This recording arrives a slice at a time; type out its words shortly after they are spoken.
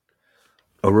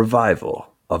A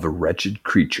revival of a wretched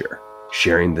creature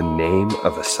sharing the name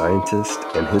of a scientist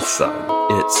and his son.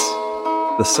 It's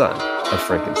the son of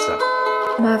Frankenstein.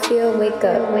 Mafia, wake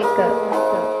up, wake up, wake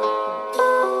up.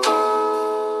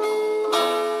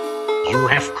 You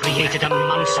have created a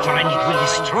monster and it will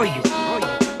destroy you.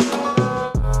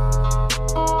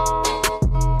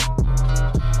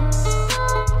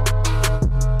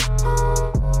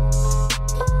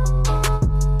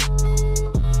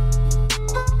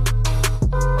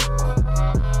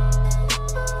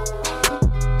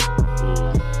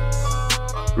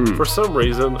 For some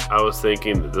reason, I was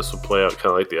thinking that this would play out kind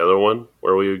of like the other one,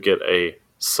 where we would get a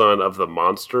son of the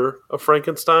monster of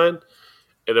Frankenstein,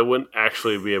 and it wouldn't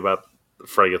actually be about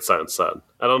Frankenstein's son.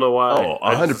 I don't know why. Oh,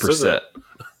 100%.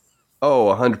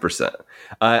 Oh, 100%.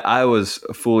 I was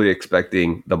fully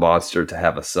expecting the monster to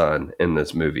have a son in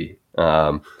this movie.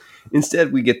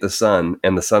 Instead, we get the son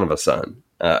and the son of a son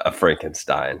of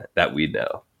Frankenstein that we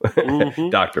know.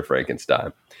 Dr.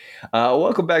 Frankenstein.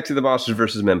 Welcome back to the Monsters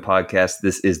vs. Men podcast.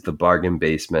 This is the bargain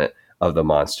basement of the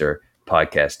monster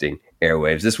podcasting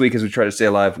airwaves. This week, as we try to stay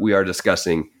alive, we are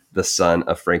discussing the son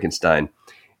of Frankenstein.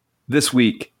 This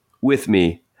week, with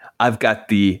me, I've got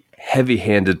the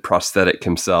heavy-handed prosthetic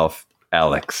himself,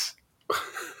 Alex.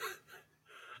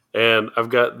 And I've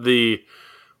got the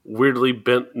weirdly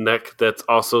bent neck that's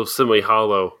also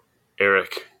semi-hollow,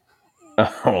 Eric.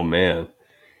 Oh, man.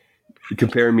 You're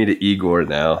comparing me to Igor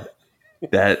now.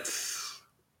 That's...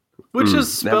 Which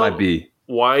is spelled that might be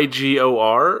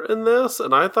Y-G-O-R in this,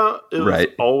 and I thought it was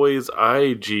always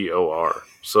I-G-O-R.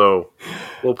 So,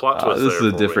 we'll plot twist this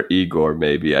is a different Igor,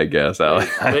 maybe, I guess. I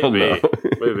don't know.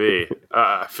 Maybe.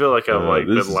 I feel like I've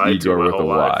been lied to my whole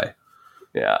life.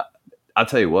 Yeah. I'll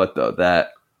tell you what, though.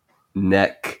 That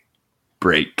neck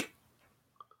break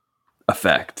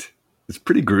effect is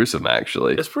pretty gruesome,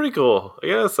 actually. It's pretty cool. I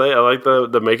gotta say, I like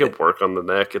the makeup work on the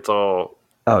neck. It's all...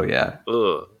 Oh, yeah.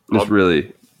 Ugh. It's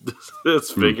really... It's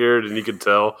figured, and you can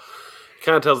tell. It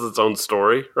kind of tells its own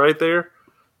story right there.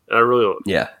 And I really...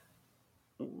 Yeah.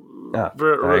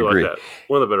 Really like that.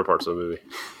 One of the better parts of the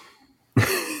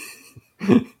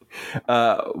movie.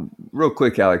 Real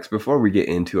quick, Alex, before we get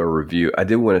into a review, I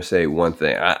did want to say one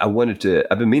thing. I've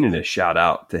been meaning to shout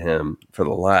out to him for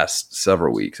the last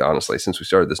several weeks, honestly, since we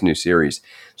started this new series.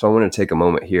 So I want to take a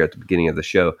moment here at the beginning of the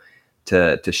show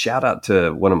to shout out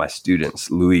to one of my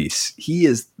students, Luis. He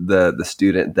is the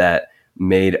student that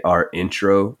made our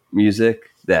intro music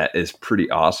that is pretty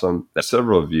awesome, that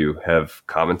several of you have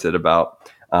commented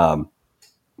about.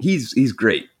 He's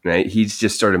great, right? He's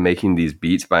just started making these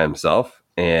beats by himself.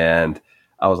 And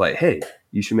I was like, hey,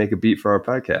 you should make a beat for our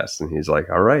podcast. And he's like,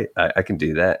 all right, I can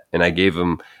do that. And I gave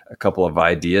him a couple of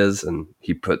ideas and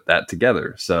he put that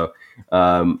together. So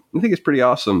I think it's pretty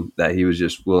awesome that he was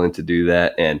just willing to do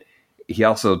that. And he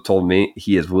also told me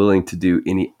he is willing to do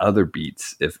any other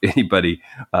beats. If anybody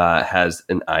has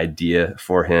an idea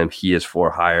for him, he is for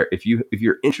hire. If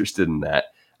you're interested in that,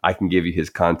 I can give you his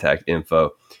contact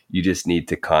info. You just need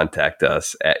to contact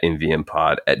us at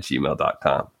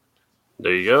nvmpod@gmail.com.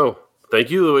 There you go.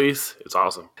 Thank you, Luis. It's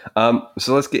awesome.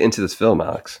 So let's get into this film,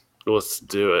 Alex. Let's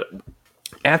do it.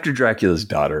 After Dracula's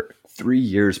Daughter, 3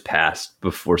 years passed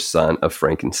before Son of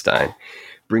Frankenstein,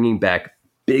 bringing back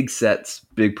big sets,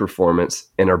 big performance,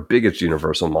 and our biggest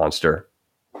universal monster,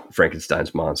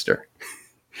 Frankenstein's monster.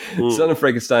 Son of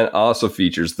Frankenstein also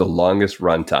features the longest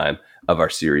runtime of our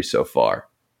series so far.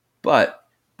 But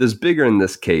does bigger in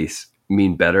this case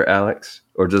mean better, Alex?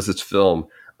 Or does this film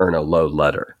earn a low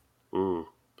letter?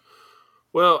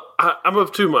 Well, I'm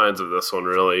of two minds of this one,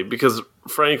 really, because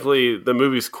frankly, the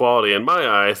movie's quality in my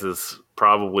eyes is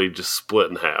probably just split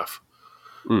in half.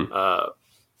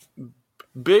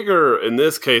 Bigger in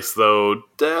this case, though,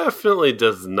 definitely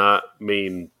does not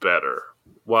mean better.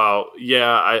 While,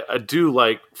 yeah, I do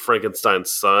like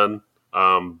Frankenstein's son,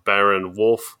 Baron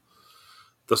Wolf.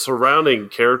 The surrounding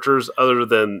characters, other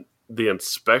than the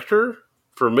inspector,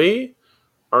 for me,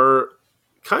 are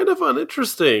kind of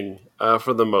uninteresting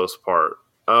for the most part.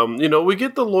 We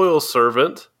get the loyal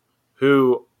servant,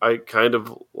 who I kind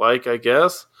of like, I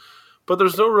guess, but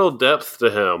there's no real depth to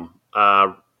him.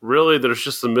 Really, there's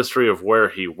just the mystery of where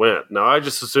he went. Now, I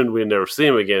just assumed we'd never see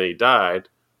him again. He died.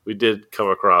 We did come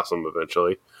across him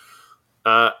eventually.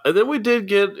 And then we did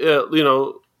get,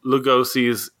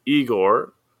 Lugosi's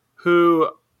Igor, who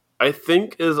I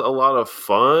think is a lot of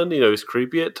fun. He's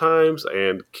creepy at times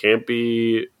and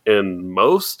campy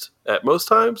at most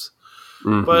times.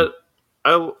 Mm-hmm. But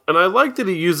I like that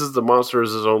he uses the monster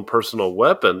as his own personal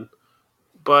weapon.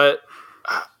 But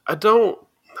I don't.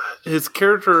 His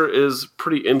character is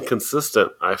pretty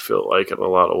inconsistent, I feel like, in a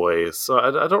lot of ways. So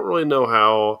I don't really know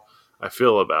how I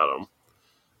feel about him.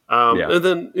 And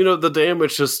then, the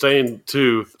damage sustained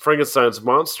to Frankenstein's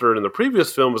monster in the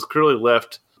previous film has clearly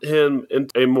left him in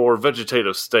a more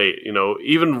vegetative state.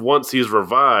 Even once he's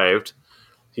revived,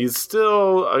 he's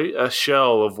still a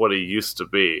shell of what he used to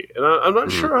be. And I'm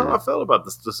not sure how I felt about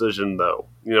this decision, though.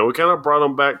 We kind of brought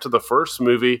him back to the first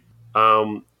movie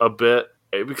a bit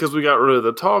because we got rid of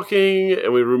the talking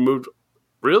and we removed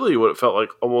really what it felt like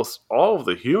almost all of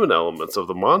the human elements of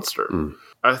the monster.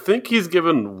 I think he's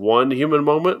given one human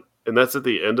moment, and that's at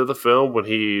the end of the film when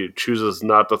he chooses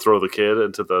not to throw the kid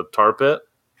into the tar pit.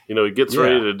 He gets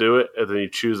ready to do it, and then he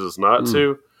chooses not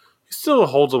to. He still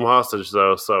holds him hostage,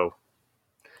 though, so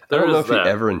I don't know if he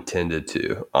ever intended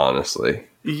to, honestly.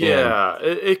 Yeah,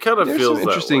 it kind of feels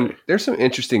that way. There's some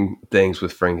interesting things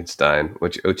with Frankenstein,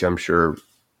 which I'm sure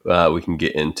we can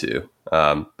get into.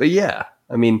 But yeah,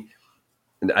 I mean,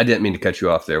 I didn't mean to cut you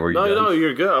off there. No,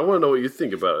 you're good. I want to know what you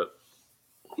think about it.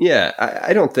 Yeah,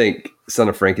 I don't think Son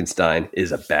of Frankenstein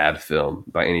is a bad film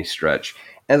by any stretch.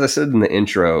 As I said in the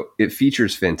intro, it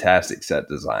features fantastic set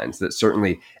designs that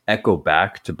certainly echo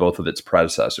back to both of its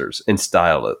predecessors, in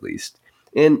style at least.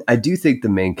 And I do think the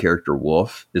main character,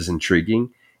 Wolf, is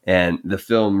intriguing, and the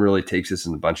film really takes us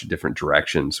in a bunch of different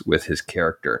directions with his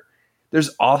character. There's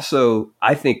also,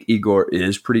 I think Igor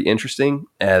is pretty interesting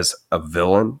as a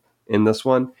villain in this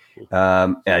one.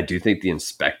 And I do think the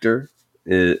inspector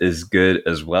is good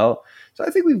as well. So I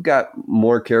think we've got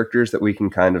more characters that we can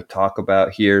kind of talk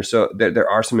about here. So there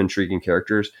are some intriguing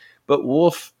characters, but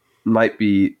Wolf might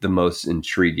be the most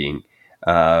intriguing,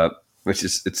 which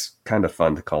is, it's kind of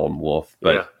fun to call him Wolf,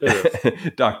 but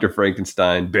Dr.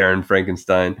 Frankenstein, Baron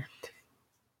Frankenstein,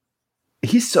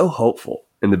 he's so hopeful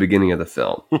in the beginning of the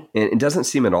film. And it doesn't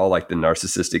seem at all like the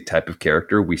narcissistic type of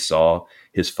character we saw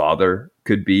his father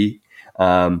could be.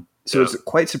 It's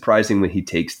quite surprising when he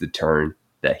takes the turn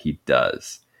that he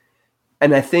does.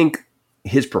 And I think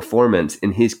his performance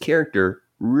and his character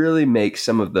really makes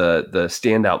some of the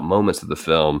standout moments of the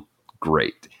film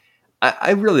great.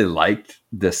 I really liked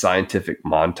the scientific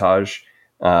montage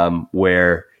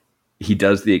where he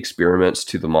does the experiments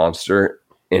to the monster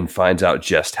and finds out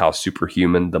just how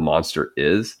superhuman the monster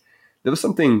is. There was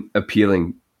something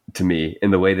appealing to me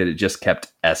in the way that it just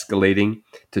kept escalating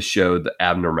to show the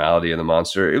abnormality of the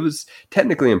monster. It was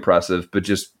technically impressive, but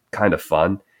just kind of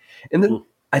fun. And then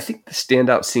I think the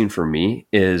standout scene for me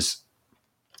is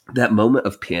that moment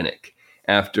of panic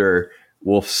after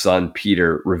Wolf's son,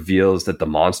 Peter, reveals that the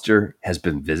monster has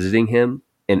been visiting him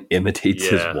and imitates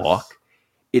his walk.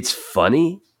 It's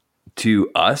funny to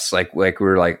us, like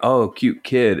we're like, oh, cute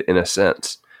kid in a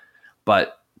sense.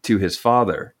 But to his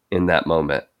father in that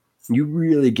moment, you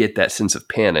really get that sense of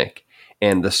panic,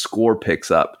 and the score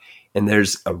picks up, and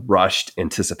there's a rushed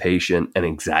anticipation and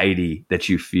anxiety that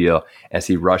you feel as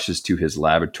he rushes to his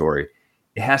laboratory.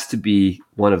 It has to be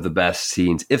one of the best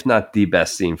scenes, if not the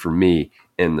best scene for me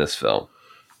in this film.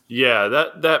 Yeah,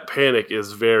 that panic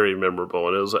is very memorable,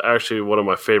 and it was actually one of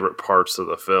my favorite parts of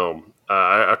the film.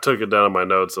 I took it down in my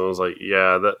notes, and I was like,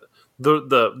 yeah, that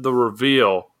the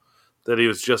reveal that he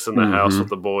was just in the house with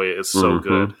the boy is so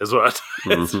good. Is what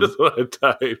it's just what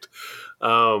I typed.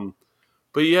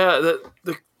 But yeah,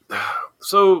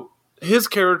 so his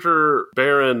character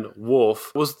Baron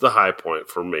Wolf was the high point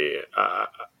for me.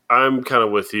 I'm kind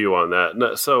of with you on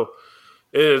that. So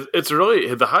it's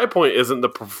really the high point isn't the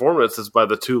performance; it's by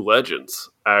the two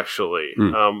legends. Actually,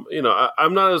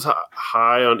 I'm not as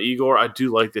high on Igor. I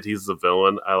do like that he's the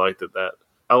villain. I like that.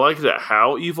 I like that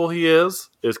how evil he is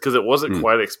because it wasn't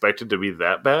quite expected to be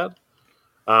that bad.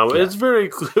 It's very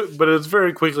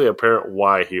quickly apparent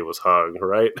why he was hung,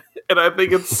 right? And I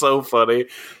think it's so funny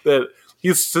that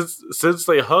since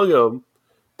they hung him,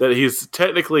 that he's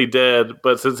technically dead,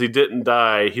 but since he didn't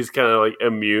die, he's kind of like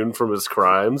immune from his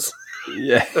crimes.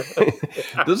 Yeah,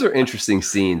 those are interesting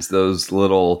scenes. Those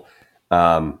little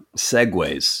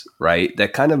segues, right?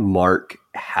 That kind of mark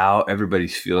how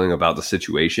everybody's feeling about the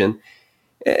situation.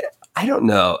 I don't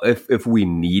know if we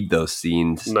need those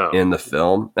scenes in the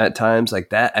film at times like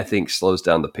that. I think slows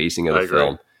down the pacing of the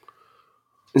film.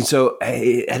 And so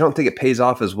I don't think it pays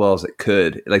off as well as it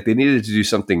could. Like they needed to do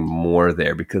something more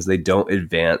there because they don't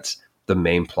advance the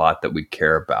main plot that we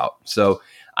care about. So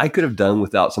I could have done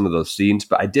without some of those scenes,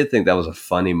 but I did think that was a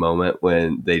funny moment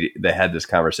when they had this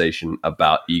conversation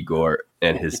about Igor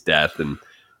and his death and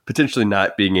potentially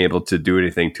not being able to do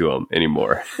anything to him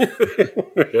anymore.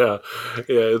 yeah,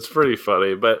 it's pretty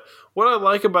funny. But what I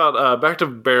like about back to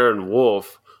Baron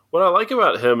Wolf, what I like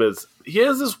about him is he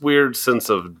has this weird sense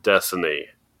of destiny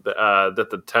that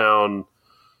the town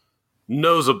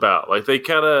knows about. Like they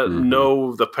kind of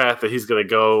know the path that he's going to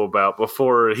go about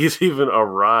before he's even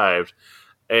arrived.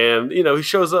 And, he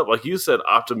shows up, like you said,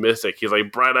 optimistic. He's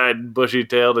like bright-eyed and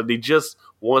bushy-tailed, and he just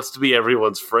wants to be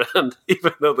everyone's friend,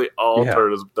 even though they all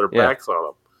turn their backs on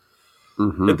him.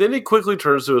 Mm-hmm. And then he quickly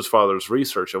turns to his father's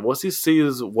research. And once he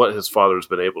sees what his father's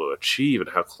been able to achieve and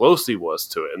how close he was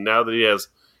to it, and now that he has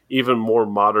even more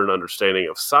modern understanding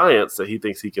of science, that he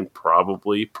thinks he can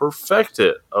probably perfect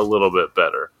it a little bit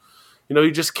better.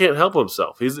 He just can't help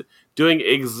himself. He's doing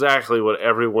exactly what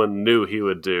everyone knew he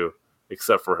would do,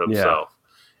 except for himself. Yeah.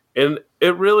 And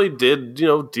it really did,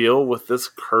 deal with this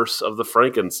curse of the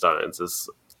Frankensteins, this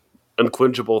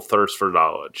unquenchable thirst for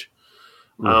knowledge.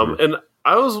 Mm-hmm. And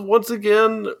I was once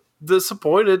again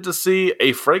disappointed to see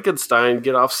a Frankenstein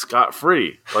get off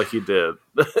scot-free like he did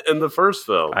in the first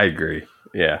film. I agree.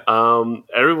 Yeah.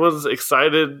 Everyone's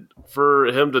excited for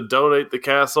him to donate the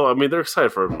castle. I mean, they're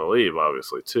excited for him to leave,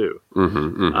 obviously, too.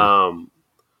 Mm-hmm, mm-hmm.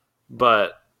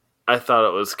 But I thought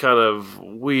it was kind of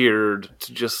weird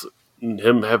to just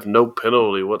him have no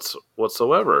penalty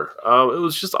whatsoever. It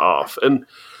was just off. And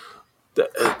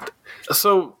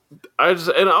so I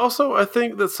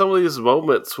think that some of these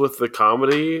moments with the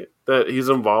comedy that he's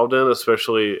involved in,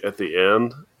 especially at the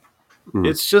end,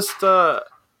 it's just it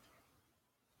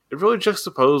really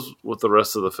juxtaposed with the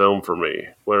rest of the film for me,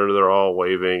 where they're all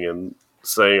waving and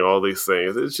saying all these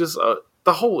things. It's just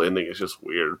the whole ending is just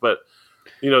weird. But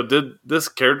did this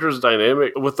character's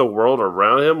dynamic with the world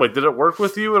around him, did it work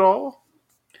with you at all?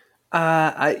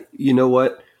 You know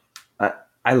what?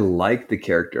 I like the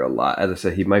character a lot. As I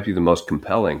said, he might be the most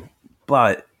compelling,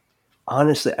 but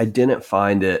honestly, I didn't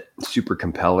find it super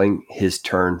compelling, his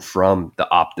turn from the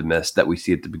optimist that we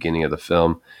see at the beginning of the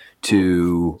film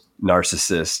to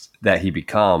narcissist that he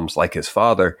becomes, like his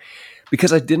father,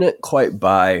 because I didn't quite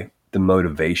buy the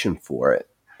motivation for it,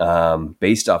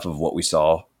 based off of what we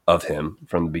saw of him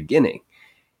from the beginning.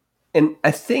 And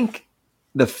I think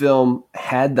the film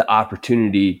had the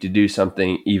opportunity to do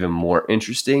something even more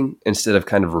interesting instead of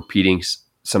kind of repeating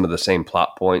some of the same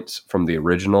plot points from the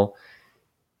original.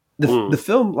 The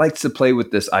film likes to play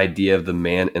with this idea of the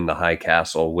man in the high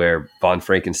castle, where von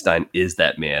Frankenstein is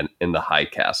that man in the high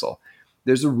castle.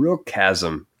 There's a real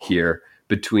chasm here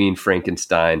between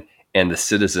Frankenstein and the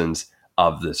citizens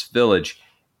of this village.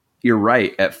 You're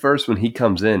right. At first, when he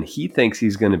comes in, he thinks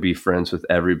he's going to be friends with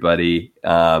everybody.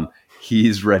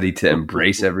 He's ready to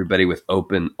embrace everybody with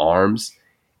open arms.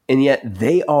 And yet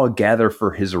they all gather for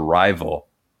his arrival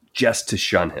just to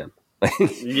shun him.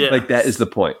 Yes. Like, that is the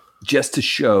point. Just to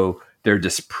show their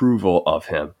disapproval of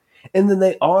him. And then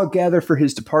they all gather for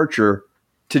his departure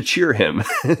to cheer him.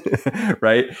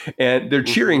 Right? And they're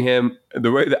cheering him.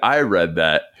 The way that I read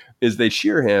that is they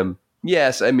cheer him.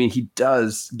 Yes, I mean, he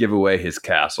does give away his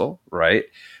castle, right?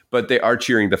 But they are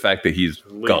cheering the fact that he's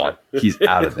gone. He's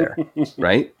out of there,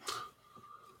 right?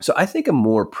 So I think a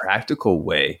more practical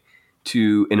way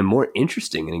in a more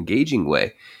interesting and engaging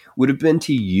way, would have been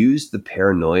to use the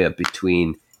paranoia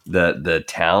between the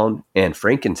town and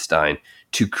Frankenstein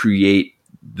to create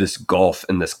this gulf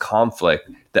and this conflict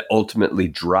that ultimately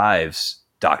drives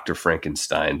Dr.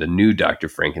 Frankenstein, the new Dr.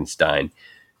 Frankenstein,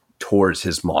 towards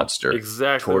his monster,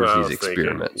 exactly, towards these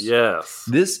experiments. Thinking.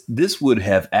 Yes. This would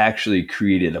have actually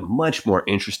created a much more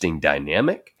interesting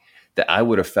dynamic that I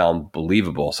would have found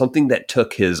believable, something that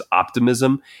took his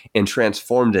optimism and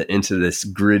transformed it into this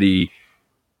gritty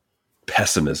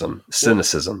pessimism,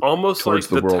 cynicism, almost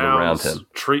towards like the world around town's him.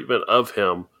 Treatment of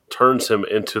him turns him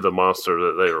into the monster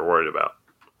that they were worried about.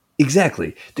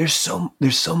 Exactly. There's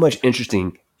so much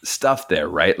interesting stuff there,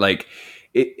 right? Like,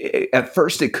 at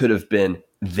first it could have been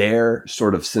their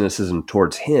sort of cynicism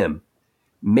towards him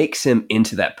makes him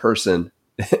into that person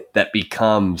that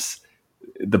becomes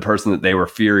the person that they were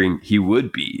fearing he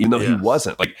would be, even though he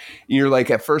wasn't. Like, you're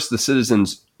like, at first the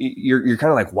citizens, you're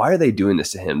kind of like, why are they doing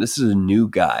this to him? This is a new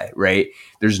guy, right?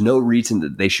 There's no reason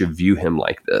that they should view him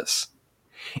like this.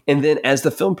 And then as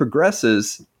the film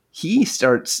progresses, he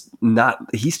starts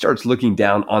looking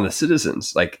down on the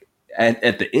citizens. Like,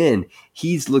 at the end,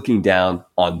 he's looking down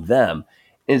on them.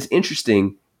 And it's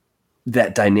interesting,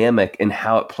 that dynamic and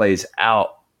how it plays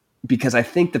out, because I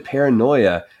think the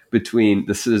paranoia between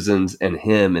the citizens and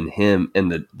him and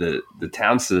the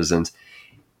town citizens,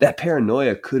 that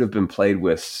paranoia could have been played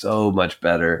with so much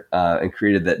better and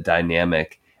created that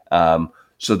dynamic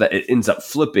so that it ends up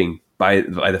flipping by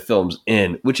the film's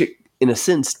end, which it in a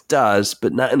sense does,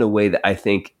 but not in a way that I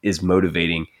think is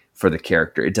motivating for the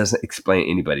character. It doesn't explain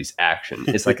anybody's action.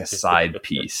 It's like a side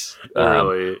piece,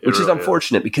 which is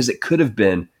unfortunate because it could have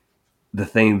been the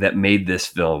thing that made this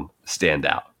film stand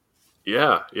out.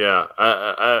 Yeah.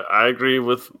 I agree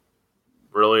with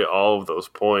really all of those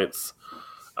points.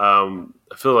 I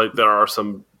feel like there are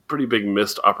some pretty big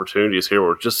missed opportunities here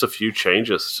where just a few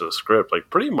changes to the script, like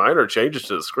pretty minor changes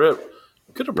to the script,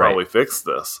 could have probably fixed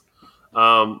this.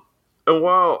 And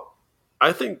while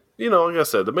I think, like I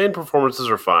said, the main performances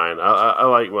are fine. I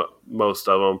like most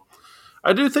of them.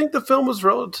 I do think the film was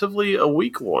relatively a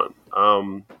weak one.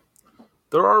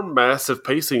 There are massive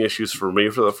pacing issues for me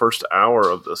for the first hour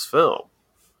of this film.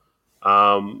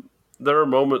 There are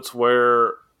moments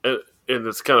where, and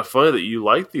it's kind of funny that you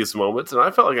like these moments, and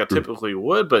I felt like I typically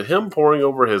would, but him poring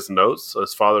over his notes,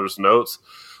 his father's notes,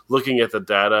 looking at the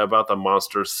data about the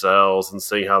monster cells and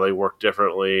seeing how they work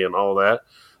differently and all that,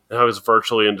 and how he's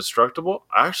virtually indestructible,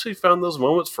 I actually found those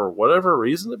moments, for whatever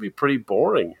reason, to be pretty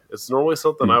boring. It's normally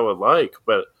something I would like,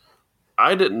 but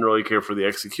I didn't really care for the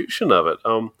execution of it.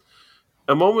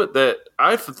 A moment that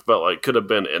I felt like could have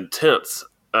been intense,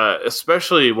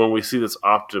 especially when we see this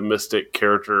optimistic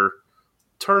character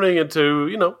turning into,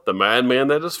 the madman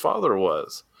that his father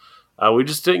was. We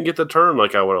just didn't get the turn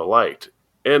like I would have liked.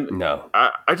 And No.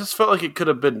 I just felt like it could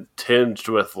have been tinged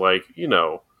with, like,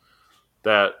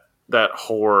 that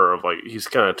horror of, like, he's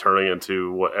kind of turning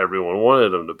into what everyone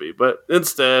wanted him to be. But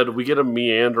instead, we get a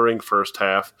meandering first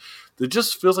half that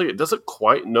just feels like it doesn't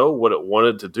quite know what it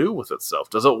wanted to do with itself.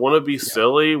 Does it want to be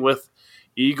silly with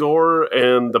Igor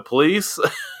and the police?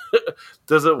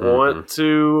 Does it want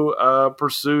to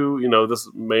pursue, this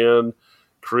man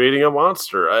creating a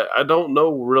monster? I don't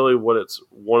know really what it's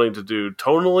wanting to do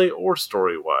tonally or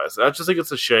story-wise. I just think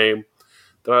it's a shame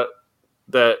that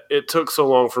it took so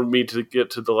long for me to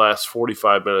get to the last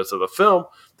 45 minutes of the film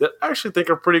that I actually think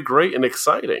are pretty great and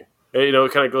exciting. And,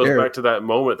 it kind of goes back to that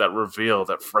moment, that reveal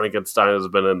that Frankenstein has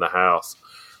been in the house.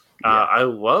 I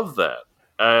love that.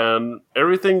 And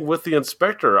everything with the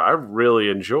inspector, I really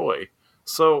enjoy.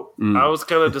 So I was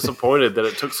kind of disappointed that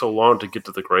it took so long to get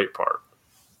to the great part.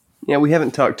 Yeah, we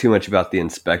haven't talked too much about the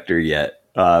inspector yet,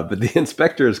 but the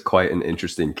inspector is quite an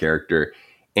interesting character,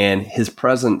 and his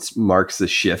presence marks the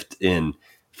shift in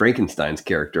Frankenstein's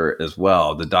character as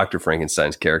well, the Dr.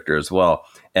 Frankenstein's character as well,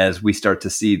 as we start to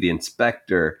see the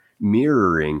inspector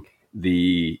mirroring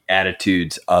the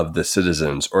attitudes of the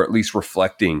citizens, or at least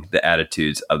reflecting the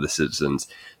attitudes of the citizens.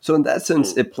 So in that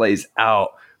sense, it plays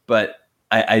out, but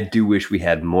I do wish we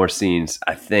had more scenes,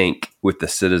 I think, with the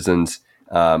citizens,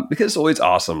 because it's always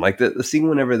awesome. Like the scene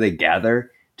whenever they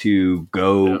gather to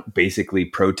go basically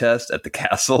protest at the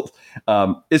castle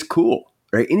is cool,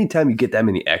 right? Anytime you get that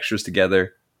many extras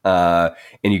together and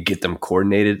you get them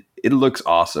coordinated, it looks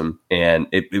awesome, and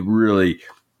it really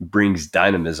brings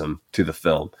dynamism to the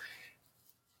film.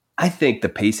 I think the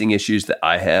pacing issues that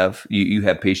I have, you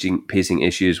have pacing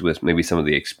issues with maybe some of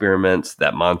the experiments,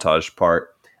 that montage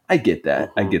part. I get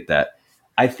that.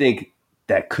 I think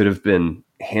that could have been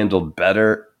handled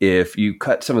better if you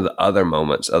cut some of the other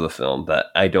moments of the film that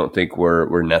I don't think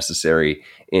were necessary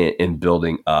in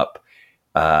building up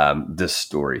this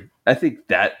story. I think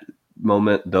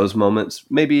those moments,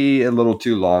 maybe a little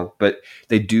too long, but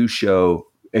they do show,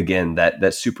 again,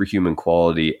 that superhuman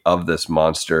quality of this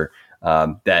monster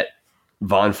that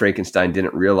von Frankenstein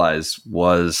didn't realize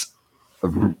was a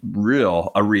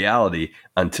reality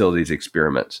until these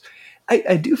experiments.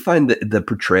 I do find the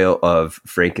portrayal of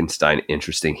Frankenstein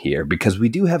interesting here, because we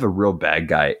do have a real bad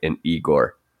guy in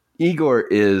Igor. Igor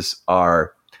is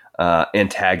our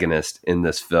antagonist in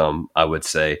this film, I would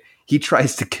say. He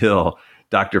tries to kill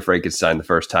Dr. Frankenstein the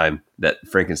first time that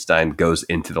Frankenstein goes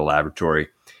into the laboratory.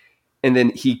 And then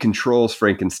he controls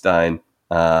Frankenstein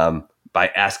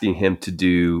by asking him to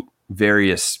do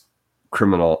various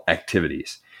criminal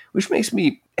activities, which makes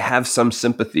me have some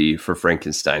sympathy for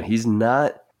Frankenstein. He's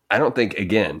not, I don't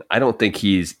think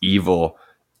he's evil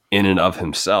in and of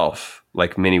himself,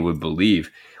 like many would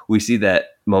believe. We see that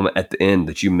moment at the end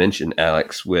that you mentioned,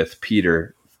 Alex, with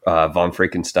Peter, von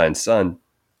Frankenstein's son.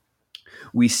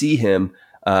 We see him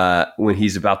when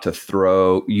he's about to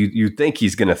throw, you think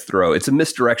he's going to throw. It's a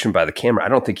misdirection by the camera. I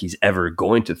don't think he's ever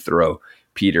going to throw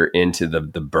Peter into the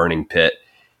burning pit.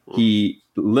 He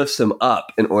lifts him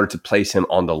up in order to place him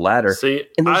on the ladder. See,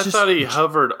 I thought he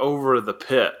hovered over the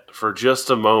pit for just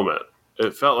a moment.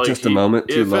 It felt like a moment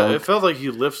too long. It felt like he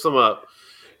lifts him up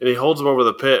and he holds him over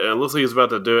the pit, and it looks like he's about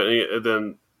to do it, and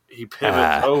then he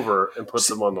pivots over and puts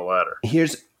him on the ladder.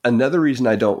 Here's another reason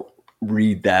I don't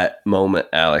read that moment,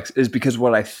 Alex, is because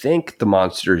what I think the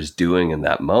monster is doing in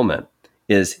that moment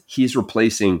is he's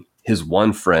replacing his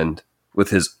one friend with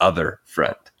his other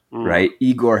friend, right?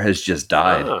 Igor has just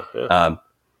died.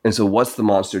 And so what's the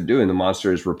monster doing? The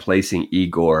monster is replacing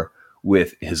Igor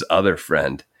with his other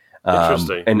friend.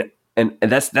 Interesting. And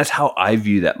that's how I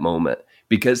view that moment,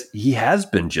 because he has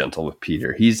been gentle with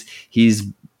Peter. He's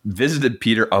visited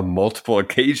Peter on multiple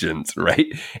occasions, right?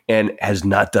 And has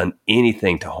not done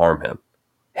anything to harm him.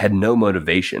 Had no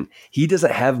motivation. He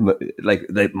doesn't have, like,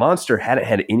 the monster hadn't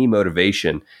had any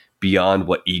motivation beyond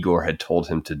what Igor had told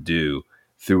him to do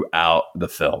throughout the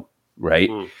film, right?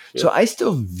 Yeah. So I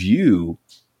still view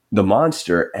the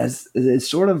monster as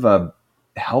sort of a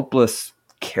helpless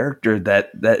character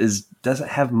that doesn't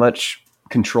have much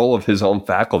control of his own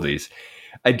faculties.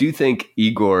 I do think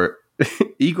Igor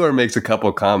makes a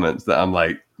couple comments that I'm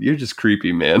like, you're just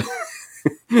creepy, man.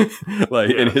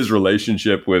 Like in his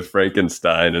relationship with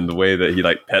Frankenstein and the way that he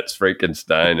like pets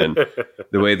Frankenstein and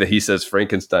the way that he says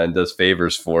Frankenstein does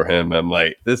favors for him. I'm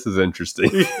like, this is interesting.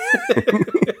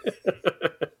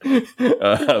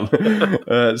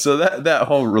 So that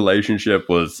whole relationship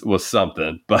was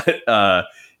something, but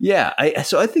yeah,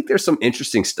 I think there's some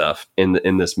interesting stuff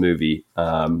in this movie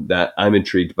that I'm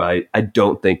intrigued by. I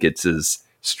don't think it's as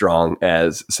strong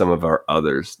as some of our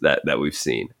others that we've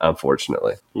seen,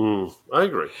 unfortunately. I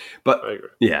agree. But I agree.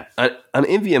 Yeah, on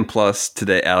MVM Plus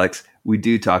today, Alex, we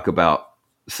do talk about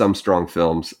some strong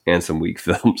films and some weak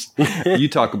films. You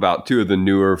talk about two of the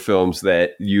newer films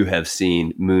that you have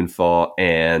seen, Moonfall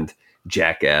and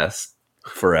Jackass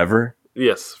Forever.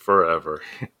 Yes, Forever.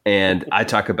 And I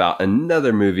talk about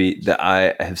another movie that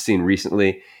I have seen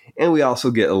recently. And we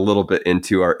also get a little bit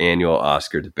into our annual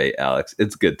Oscar debate, Alex.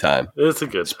 It's a good time. It's a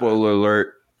good time. Spoiler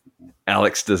alert,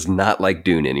 Alex does not like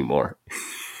Dune anymore.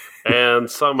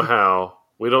 And somehow,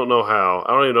 we don't know how,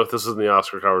 I don't even know if this is in the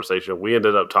Oscar conversation, we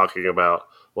ended up talking about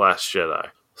Last Jedi.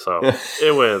 So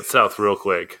it went south real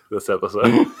quick, this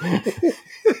episode.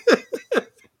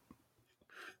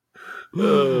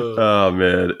 Oh,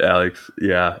 man, Alex.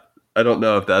 Yeah. I don't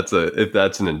know if that's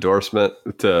an endorsement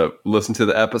to listen to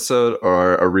the episode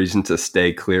or a reason to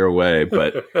stay clear away,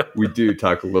 but we do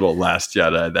talk a little Last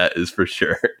Jedi, that is for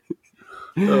sure.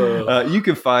 You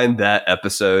can find that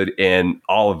episode and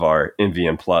all of our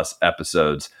MVM Plus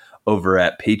episodes over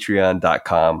at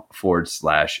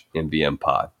patreon.com/MVM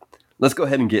pod. Let's go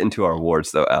ahead and get into our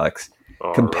awards though, Alex.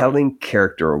 All Compelling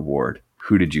Character Award.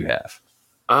 Who did you have?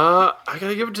 I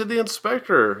gotta give it to the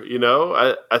inspector. You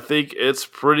know, I think it's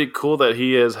pretty cool that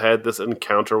he has had this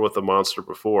encounter with the monster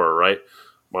before, right?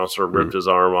 Monster ripped his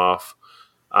arm off.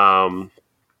 And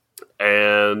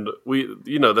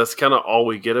that's kind of all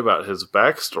we get about his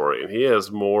backstory. And he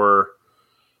has more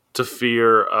to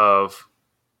fear of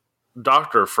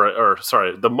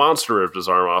the monster ripped his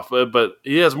arm off, but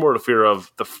he has more to fear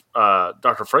of the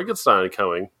Dr. Frankenstein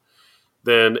coming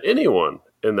than anyone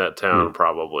in that town,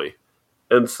 probably.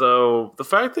 And so the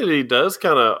fact that he does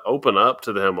kind of open up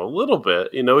to them a little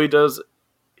bit, the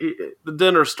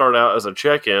dinners start out as a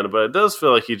check-in, but it does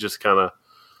feel like he just kind of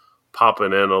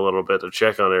popping in a little bit to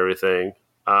check on everything.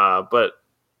 But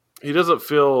he doesn't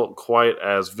feel quite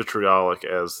as vitriolic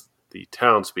as the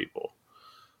townspeople.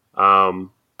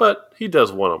 But he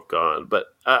does want him gone. But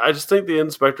I just think the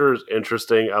inspector is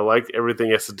interesting. I like everything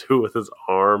he has to do with his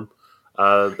arm.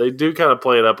 They do kind of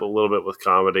play it up a little bit with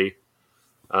comedy.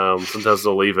 Sometimes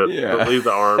they'll leave the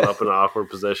arm up in an awkward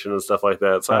position and stuff like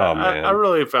that. So I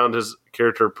really found his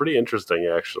character pretty interesting,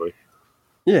 actually.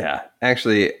 Yeah,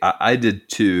 actually, I did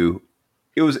too.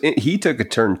 He took a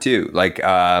turn too. Like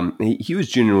he was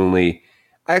genuinely.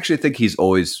 I actually think he's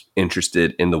always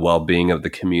interested in the well-being of the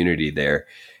community there,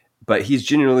 but he's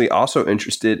genuinely also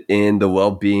interested in the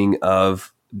well-being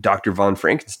of Dr. von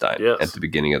Frankenstein at the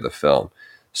beginning of the film.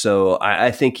 So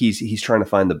I think he's trying to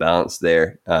find the balance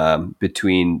there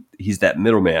between he's that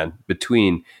middleman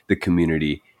between the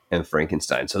community and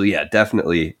Frankenstein. So yeah,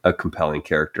 definitely a compelling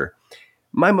character.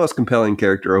 My most compelling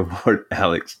character award,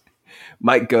 Alex,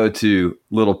 might go to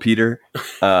Little Peter.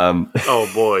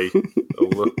 Oh boy,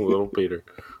 little Peter.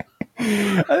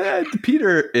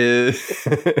 Peter is.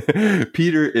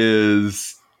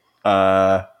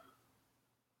 I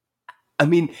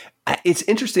mean, it's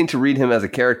interesting to read him as a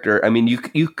character. I mean,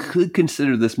 you could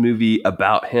consider this movie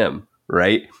about him,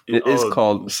 right? It is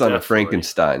called Son of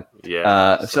Frankenstein.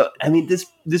 Yeah. So I mean,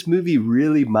 this movie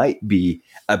really might be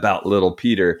about Little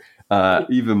Peter,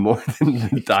 even more than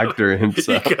the doctor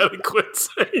himself. You gotta quit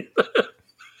saying that.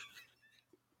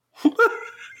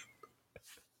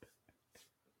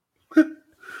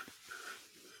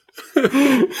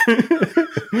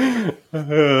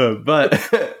 But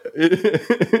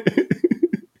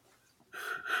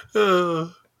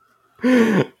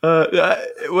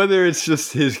whether it's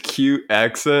just his cute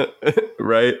accent,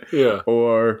 right? Yeah.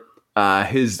 Or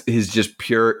his just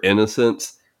pure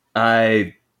innocence,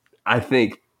 I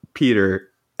think Peter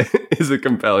is a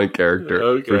compelling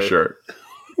character for sure.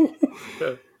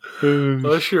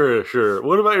 Oh, sure.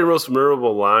 What about your most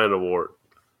memorable line award?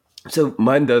 So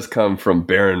mine does come from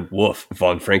Baron Wolf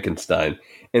von Frankenstein,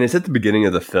 and it's at the beginning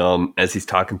of the film as he's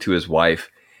talking to his wife,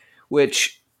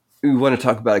 which we want to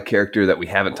talk about a character that we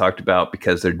haven't talked about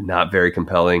because they're not very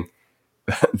compelling.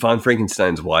 Von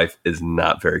Frankenstein's wife is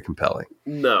not very compelling.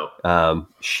 No.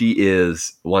 She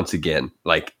is, once again,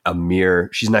 like a mirror.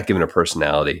 She's not given a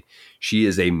personality. She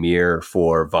is a mirror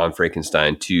for Von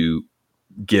Frankenstein to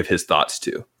give his thoughts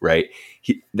to, right?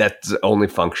 That's the only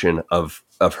function of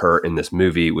her in this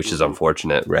movie, which is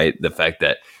unfortunate, right? The fact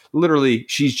that literally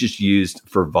she's just used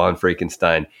for Von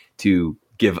Frankenstein to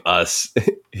give us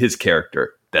his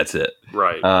character. That's it.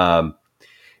 Right.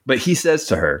 But he says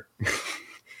to her,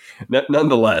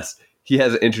 nonetheless, he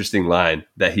has an interesting line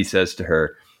that he says to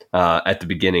her at the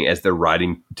beginning as they're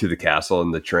riding to the castle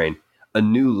in the train. A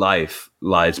new life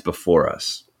lies before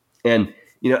us. And,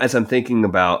 as I'm thinking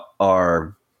about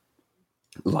our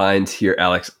lines here,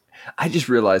 Alex, I just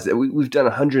realized that we've done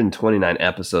 129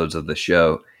 episodes of the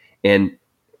show. And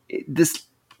this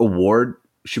award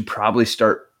should probably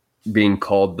start being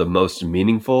called the most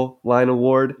meaningful line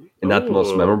award and not the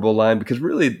most memorable line, because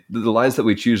really the lines that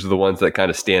we choose are the ones that kind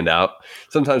of stand out.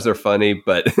 Sometimes they're funny,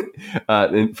 but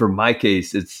for my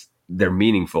case, they're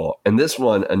meaningful. And this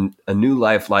one, a new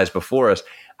life lies before us.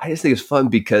 I just think it's fun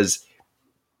because,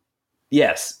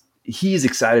 yes, he's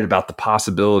excited about the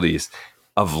possibilities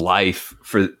of life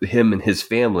for him and his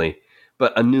family,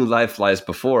 but a new life lies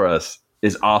before us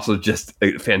is also just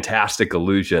a fantastic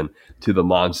allusion to the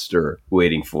monster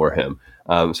waiting for him.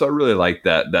 So I really like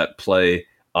that play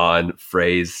on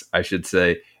phrase, I should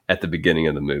say, at the beginning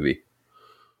of the movie.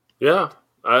 Yeah,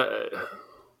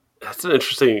 that's an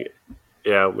interesting.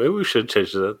 Yeah, maybe we should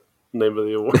change the name of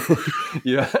the award.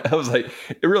 I was like,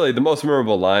 the most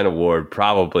memorable line award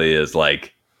probably is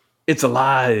like, it's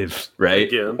alive, right?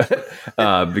 Again.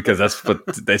 Because that's what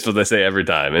they say every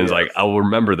time. And it's like, I will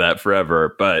remember that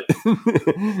forever. But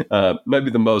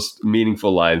maybe the most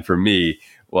meaningful line for me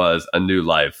was a new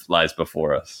life lies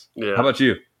before us. Yeah. How about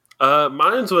you?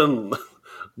 Mine's when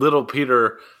little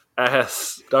Peter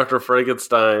asks Dr.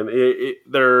 Frankenstein,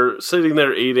 they're sitting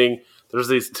there eating. There's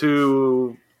these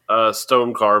two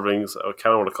stone carvings. I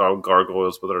kind of want to call them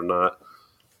gargoyles, but they're not.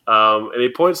 And he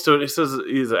points to it. And he says,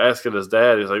 he's asking his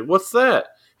dad. He's like, "What's that?"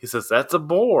 He says, "That's a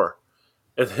boar."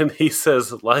 And then he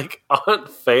says, "Like Aunt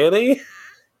Fanny,"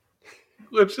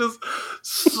 which is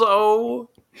so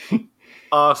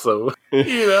awesome.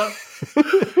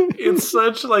 It's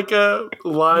such like a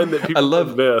line that people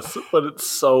miss, but it's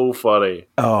so funny.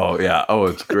 Oh yeah. Oh,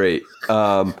 it's great.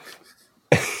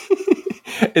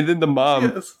 And then the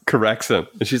mom corrects him,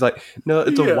 and she's like, "No,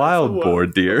 it's a wild boar,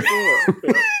 dear."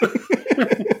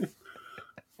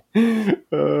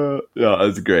 No,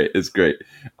 it's great. It's great.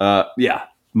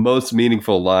 Most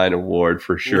meaningful line award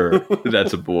for sure.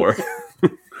 That's a boar.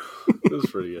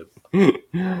 That's pretty good.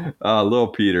 Little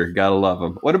Peter, gotta love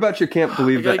him. What about your can't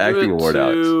believe the acting award,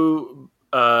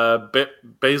 Alex?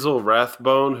 Basil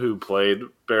Rathbone, who played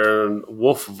Baron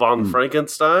Wolf von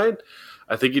Frankenstein.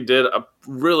 I think he did a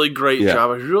really great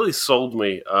job. He really sold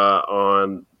me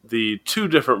on the two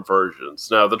different versions.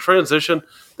 Now, the transition,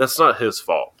 that's not his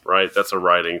fault, right? That's a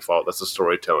writing fault. That's a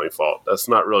storytelling fault. That's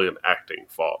not really an acting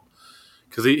fault.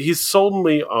 Because he sold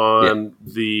me on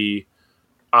the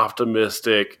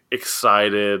optimistic,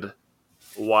 excited,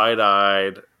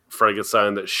 wide-eyed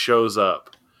Frankenstein that shows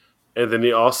up. And then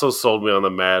he also sold me on the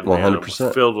madman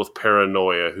 100%. Filled with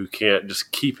paranoia who can't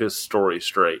just keep his story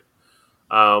straight.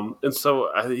 And so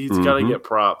he's got to get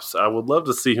props. I would love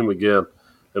to see him again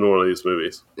in one of these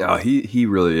movies. Oh, he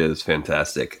really is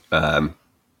fantastic.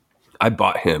 I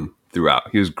bought him throughout.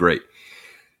 He was great.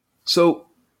 So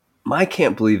my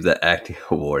can't believe the acting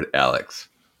award, Alex.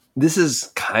 This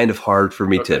is kind of hard for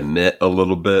me to admit a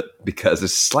little bit because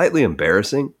it's slightly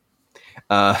embarrassing.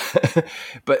 But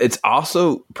it's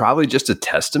also probably just a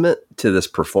testament to this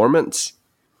performance.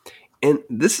 And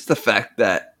this is the fact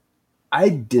that I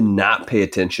did not pay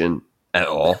attention at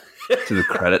all to the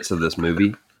credits of this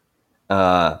movie.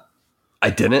 I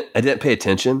didn't pay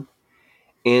attention.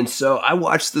 And so I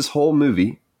watched this whole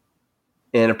movie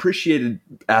and appreciated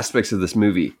aspects of this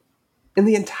movie. And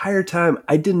the entire time,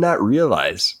 I did not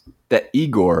realize that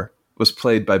Igor was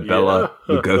played by Bela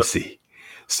Lugosi.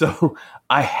 So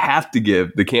I have to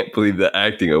give the Can't Believe the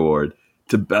Acting Award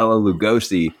to Bela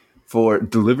Lugosi for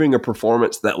delivering a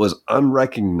performance that was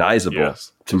unrecognizable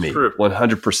to me. True.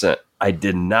 100%. I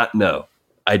did not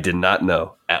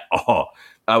know at all.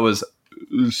 I was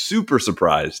super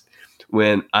surprised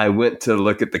when I went to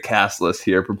look at the cast list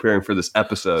here preparing for this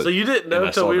episode. So you didn't know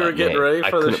until we were getting ready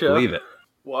for the show? I couldn't believe it.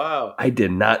 Wow. I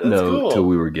did not know until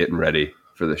we were getting ready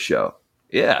for the show.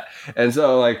 Yeah. And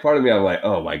so, like, part of me, I'm like,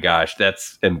 oh my gosh,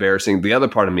 that's embarrassing. The other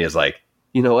part of me is like,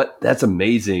 you know what? That's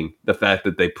amazing. The fact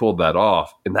that they pulled that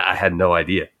off and that I had no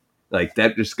idea. Like,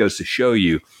 that just goes to show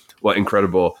you what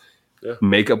incredible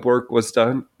makeup work was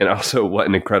done and also what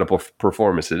an incredible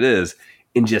performance it is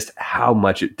and just how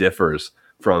much it differs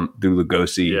from the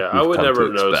Lugosi. Yeah, I would never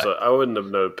have noticed. I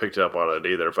wouldn't have picked up on it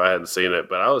either if I hadn't seen it.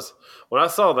 But when I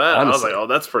saw that, honestly, I was like, "Oh,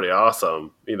 that's pretty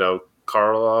awesome." You know,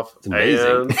 Karloff and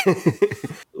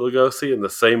Lugosi in the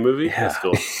same movie. Yeah. That's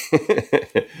cool.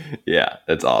 Yeah,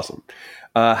 that's awesome.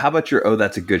 How about your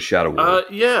that's a good shot award?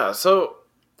 Yeah, so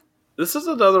this is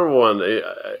another one.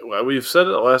 We've said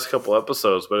it the last couple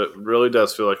episodes, but it really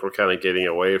does feel like we're kind of getting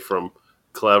away from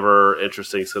clever,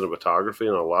 interesting cinematography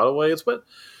in a lot of ways. But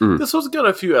this one's got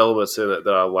a few elements in it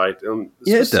that I liked. And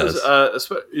it does.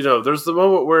 There's the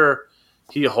moment where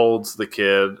he holds the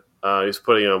kid. He's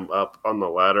putting him up on the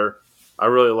ladder. I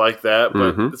really like that.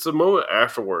 But it's a moment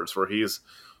afterwards where he's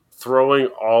throwing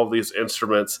all these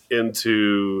instruments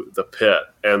into the pit.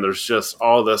 And there's just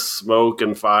all this smoke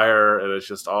and fire. And it's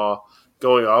just all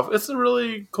going off. It's a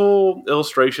really cool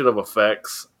illustration of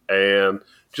effects and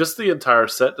just the entire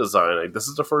set design. Like, this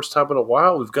is the first time in a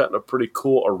while we've gotten a pretty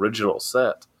cool original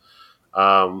set.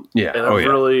 And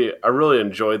I really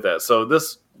enjoyed that. So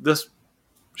this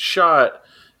shot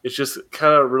is just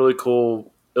kind of really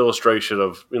cool illustration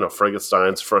of, you know,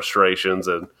 Frankenstein's frustrations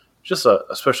and just a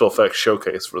special effects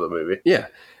showcase for the movie. Yeah.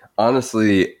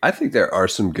 Honestly, I think there are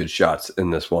some good shots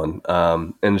in this one.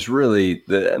 And it's really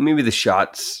maybe the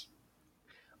shots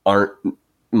aren't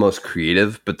most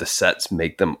creative, but the sets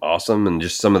make them awesome. And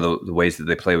just some of the ways that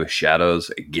they play with shadows,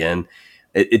 again,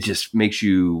 it just makes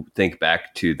you think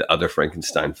back to the other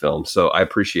Frankenstein films. So I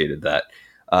appreciated that.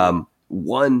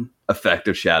 One effect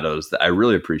of shadows that I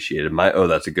really appreciated,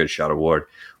 that's a good shot award,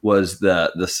 was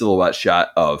the silhouette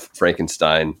shot of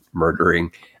Frankenstein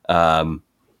murdering.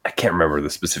 I can't remember the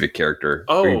specific character.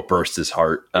 Where he burst his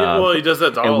heart. Well, he does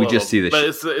that to all and we of just them. see But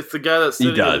it's the guy that's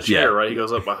sitting in the chair, right? He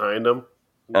goes up behind him.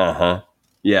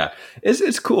 Yeah,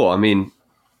 it's cool. I mean,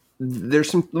 there's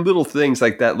some little things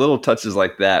like that, little touches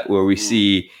like that, where we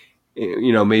see,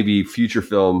 you know, maybe future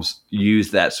films use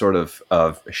that sort of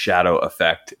shadow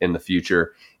effect in the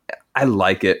future. I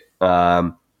like it.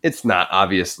 It's not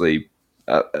obviously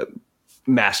a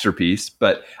masterpiece,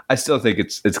 but I still think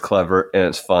it's clever and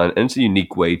it's fun, and it's a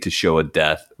unique way to show a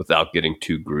death without getting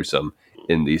too gruesome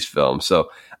in these films. So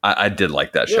I did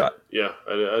like that shot. Yeah,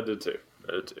 I did too.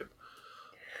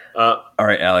 All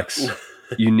right, Alex.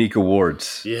 Unique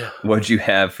awards. Yeah. What'd you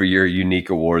have for your unique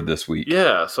award this week?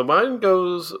 Yeah, so mine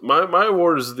goes. My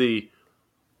award is the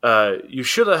you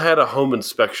should have had a home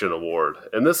inspection award,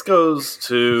 and this goes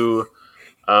to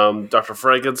Dr.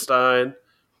 Frankenstein.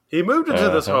 He moved into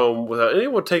this home without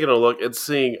anyone taking a look and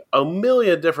seeing a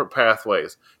million different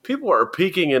pathways. People are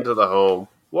peeking into the home,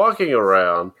 walking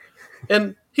around,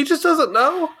 and he just doesn't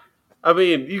know. I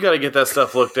mean, you got to get that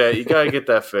stuff looked at. You got to get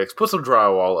that fixed. Put some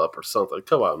drywall up or something.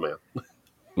 Come on, man.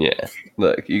 Yeah,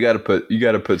 look, you got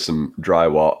to put some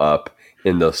drywall up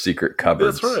in those secret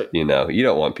cupboards. That's right. You know, you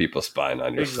don't want people spying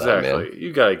on your side, man. Exactly.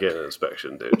 You got to get an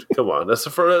inspection, dude. Come on, that's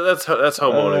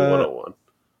homeowning 101.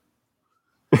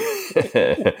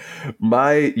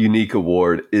 My unique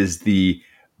award is the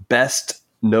Best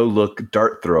No-Look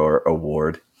Dart Thrower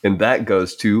Award, and that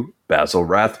goes to Basil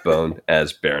Rathbone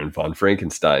as Baron von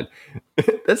Frankenstein.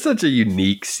 That's such a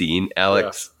unique scene,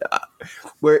 Alex,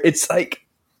 where it's like,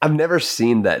 I've never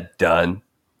seen that done,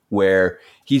 where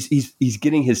he's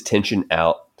getting his tension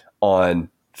out on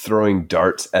throwing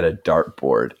darts at a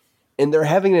dartboard, and they're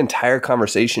having an entire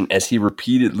conversation as he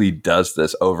repeatedly does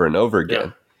this over and over again.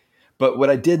 Yeah. But what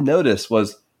I did notice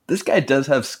was this guy does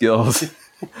have skills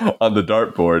on the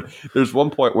dartboard. There's one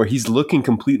point where he's looking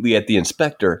completely at the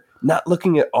inspector, not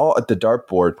looking at all at the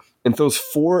dartboard, and throws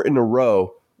 4 in a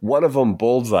row, one of them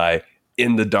bullseye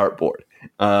in the dartboard.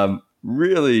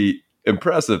 Really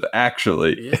impressive,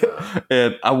 actually. Yeah.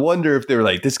 And I wonder if they were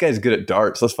like, this guy's good at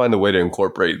darts. Let's find a way to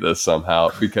incorporate this somehow,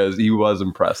 because he was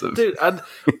impressive. Dude,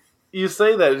 you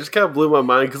say that, it just kind of blew my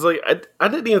mind, because like I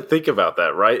didn't even think about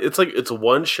that, right? It's like, it's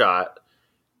one shot,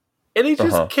 and he's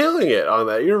just killing it on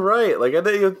that. You're right. Like, I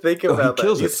didn't even think about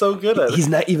that. He's so good at it. He's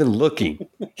not even looking.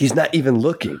 He's not even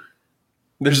looking.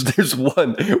 There's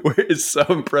one where it's so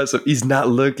impressive. He's not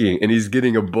looking, and he's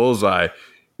getting a bullseye.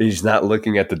 And he's not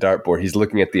looking at the dartboard. He's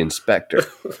looking at the inspector.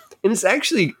 And it's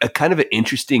actually a kind of an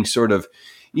interesting sort of,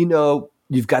 you know,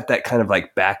 you've got that kind of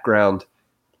like background,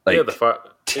 like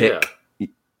tick,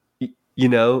 you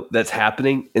know, that's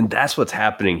happening. And that's what's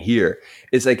happening here.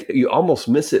 It's like you almost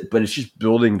miss it, but it's just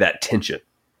building that tension.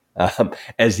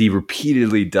 as he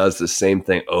repeatedly does the same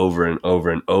thing over and over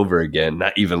and over again,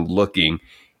 not even looking.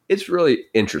 It's really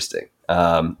interesting.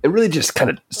 And really just kind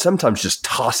of sometimes just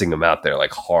tossing them out there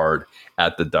like hard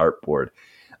at the dartboard.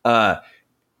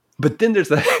 But then there's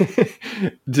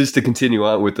the, just to continue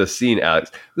on with the scene,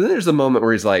 Alex, then there's a moment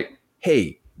where he's like,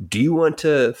 hey, do you want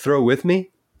to throw with me?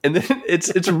 And then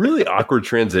it's a really awkward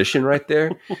transition right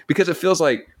there because it feels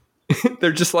like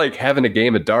they're just like having a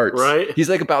game of darts. Right. He's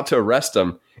like about to arrest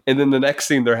them. And then the next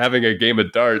scene, they're having a game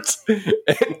of darts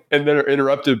and then they're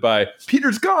interrupted by,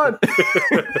 Peter's gone.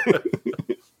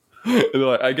 And they're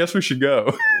like, I guess we should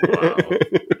go. Wow.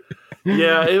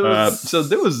 Yeah, it was. So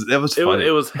that was funny.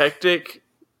 It was hectic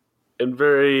and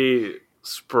very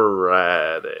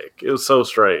sporadic. It was so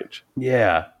strange.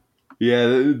 Yeah. Yeah,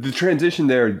 the transition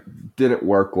there didn't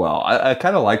work well. I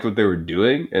kind of liked what they were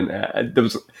doing, and there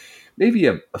was maybe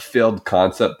a failed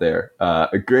concept there.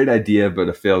 A great idea, but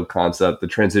a failed concept. The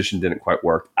transition didn't quite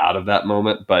work out of that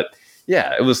moment, but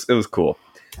yeah, it was cool.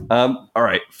 All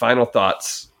right, final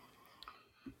thoughts.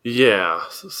 Yeah,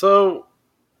 so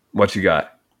What you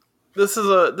got? this is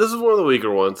one of the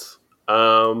weaker ones.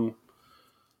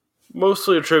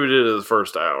 Mostly attributed to the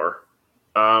first hour.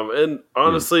 And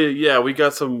honestly, yeah, we do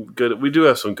have some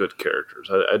good characters.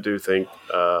 I do think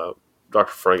Dr.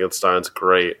 Frankenstein's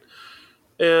great.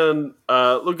 And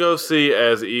Lugosi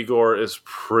as Igor is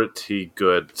pretty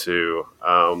good too,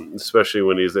 especially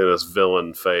when he's in his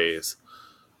villain phase.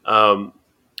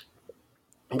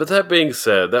 But that being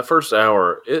said, that first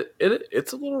hour,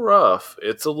 it's a little rough.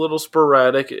 It's a little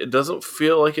sporadic. It doesn't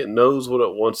feel like it knows what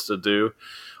it wants to do.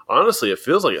 Honestly, it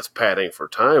feels like it's padding for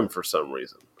time for some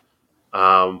reason.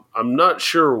 I'm not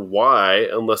sure why,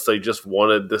 unless they just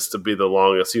wanted this to be the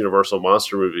longest Universal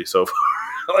monster movie so far.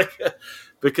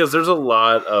 Because there's a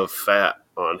lot of fat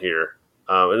on here.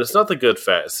 And it's not the good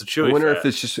fat, it's the chewy fat. I wonder if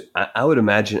it's just, I would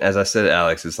imagine, as I said,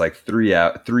 Alex, it's like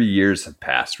 3 years have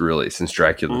passed, really, since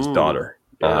Dracula's daughter.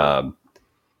 Yeah.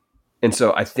 And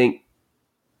so I think,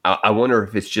 I wonder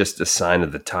if it's just a sign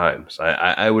of the times.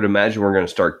 I would imagine we're going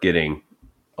to start getting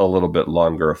a little bit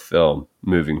longer of film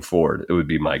moving forward. It would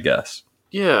be my guess.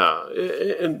 Yeah,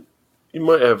 and you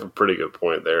might have a pretty good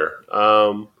point there.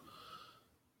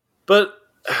 But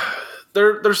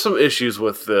there's some issues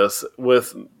with this,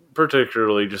 with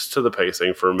particularly just to the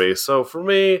pacing for me. So for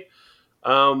me,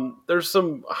 there's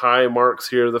some high marks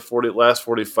here. The last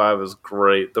 45 is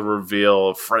great. The reveal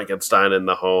of Frankenstein in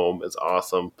the home is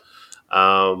awesome.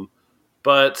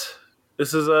 But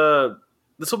this will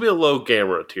be a low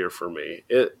Gamera tier for me.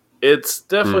 It's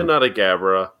definitely not a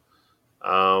Gabra,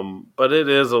 but it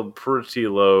is a pretty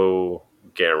low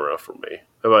Gamera for me.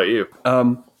 How about you?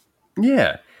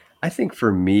 Yeah, I think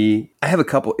for me, I have a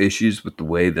couple issues with the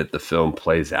way that the film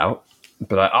plays out,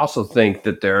 but I also think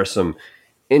that there are some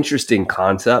interesting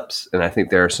concepts, and I think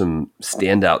there are some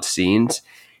standout scenes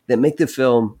that make the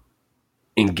film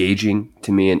engaging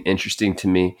to me and interesting to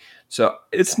me. So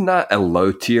it's not a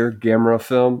low tier Gamera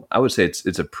film. I would say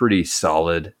it's a pretty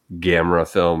solid Gamera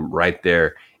film right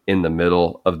there in the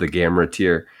middle of the Gamera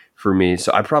tier for me.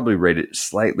 So I probably rate it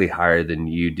slightly higher than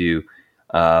you do.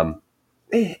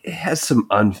 It has some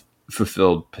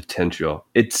unfulfilled potential.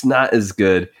 It's not as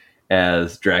good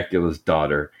as Dracula's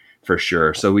daughter for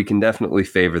sure. So we can definitely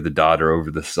favor the daughter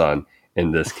over the son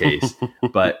in this case.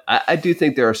 But I do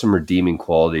think there are some redeeming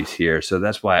qualities here. So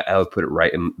that's why I would put it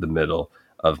right in the middle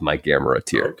of my Gamera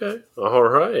tier. Okay. All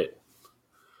right.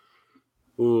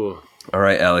 Ooh. All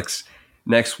right, Alex.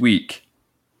 Next week,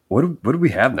 what do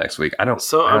we have next week? I don't.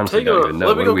 So I'm taking.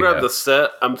 Let me go grab the set.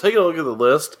 I'm taking a look at the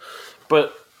list,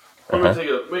 but let me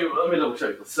double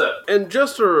check the set. And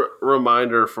just a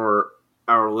reminder for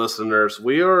our listeners,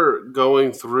 we are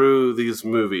going through these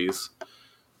movies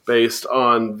based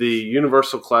on the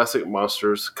Universal Classic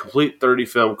Monsters complete 30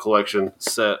 film collection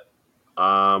set.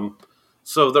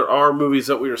 So there are movies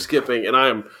that we are skipping, and I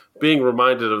am being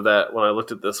reminded of that when I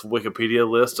looked at this Wikipedia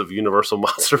list of Universal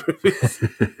monster movies.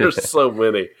 There's so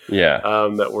many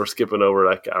that we're skipping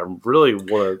over. I really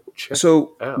want to check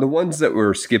out. The ones that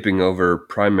we're skipping over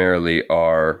primarily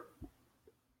are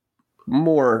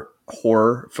more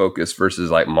horror focused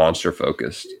versus like monster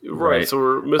focused. Right. So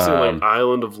we're missing like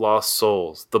Island of Lost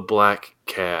Souls, The Black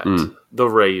Cat, The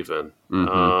Raven,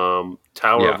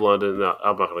 Tower of London. No,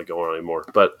 I'm not going to go on anymore.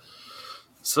 But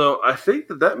so I think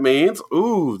that means,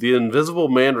 The Invisible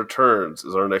Man Returns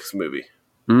is our next movie.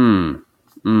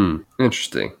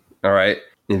 Interesting. All right.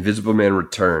 Invisible Man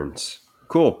Returns.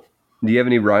 Cool. Do you have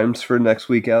any rhymes for next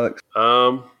week, Alex?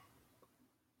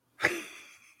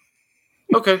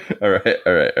 Okay. All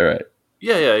right.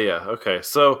 Yeah. Okay.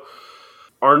 So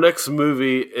our next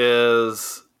movie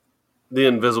is The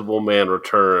Invisible Man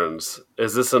Returns,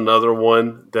 is this another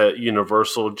one that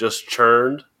Universal just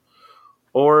churned?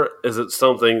 Or is it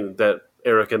something that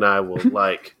Eric and I will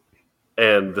like,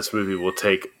 and this movie will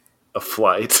take a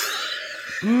flight?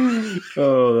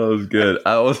 Oh, that was good.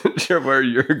 I wasn't sure where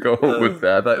you were going with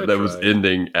that. I thought that was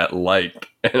ending at like,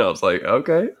 and I was like,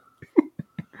 okay.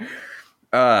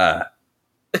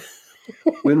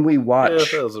 When we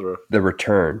watch The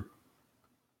Return,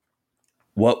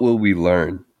 what will we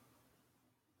learn?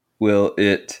 Will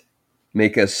it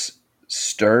make us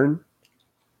stern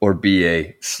or be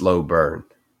a slow burn?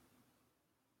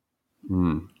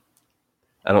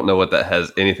 I don't know what that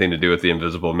has anything to do with The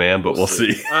Invisible Man, but we'll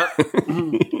see.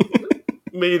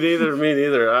 Me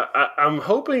neither. I'm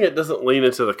hoping it doesn't lean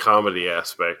into the comedy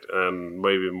aspect and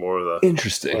maybe more of the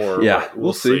interesting. Yeah,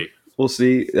 we'll see. We'll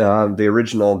see. The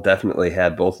original definitely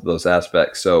had both of those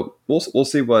aspects, so we'll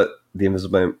see what The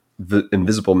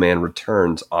Invisible Man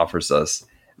Returns offers us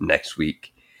next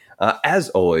week. As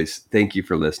always, thank you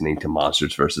for listening to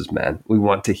Monsters vs. Men. We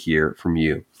want to hear from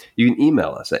you. You can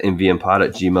email us at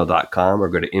mvmpod@gmail.com or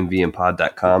go to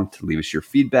mvmpod.com to leave us your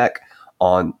feedback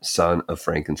on Son of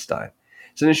Frankenstein.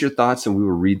 Send us your thoughts and we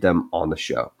will read them on the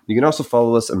show. You can also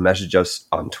follow us and message us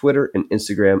on Twitter and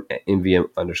Instagram at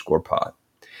mvm_pod.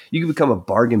 You can become a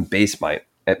bargain basemite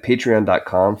at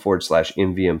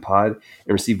patreon.com/mvmpod and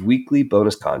receive weekly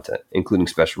bonus content, including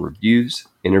special reviews,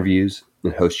 interviews,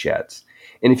 and host chats.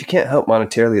 And if you can't help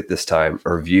monetarily at this time,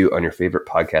 a review on your favorite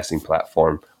podcasting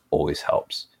platform always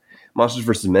helps. Monsters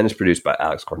vs. Men is produced by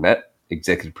Alex Cornett.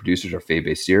 Executive producers are Faye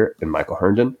Basier and Michael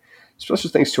Herndon. Special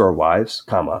thanks to our wives,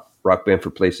 Rock Band for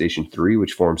PlayStation 3,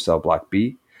 which forms Cell Block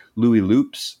B, Louis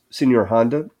Loops, Senior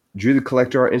Honda, Drew the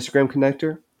Collector, our Instagram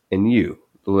connector, and you,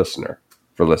 the listener,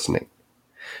 for listening.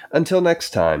 Until next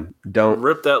time, don't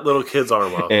rip that little kid's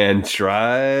arm off. And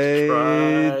try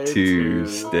to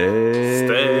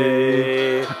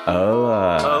stay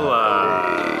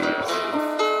alive.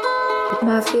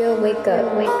 Mafia, wake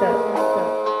up, wake up.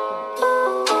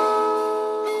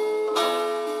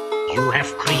 You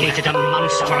have created a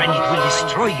monster and it will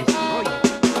destroy you.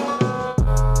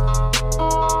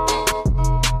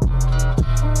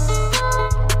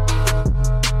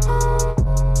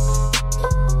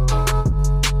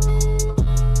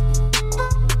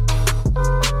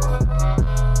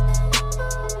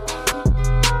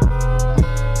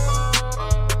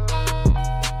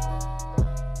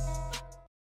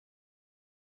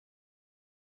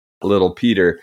 Little Peter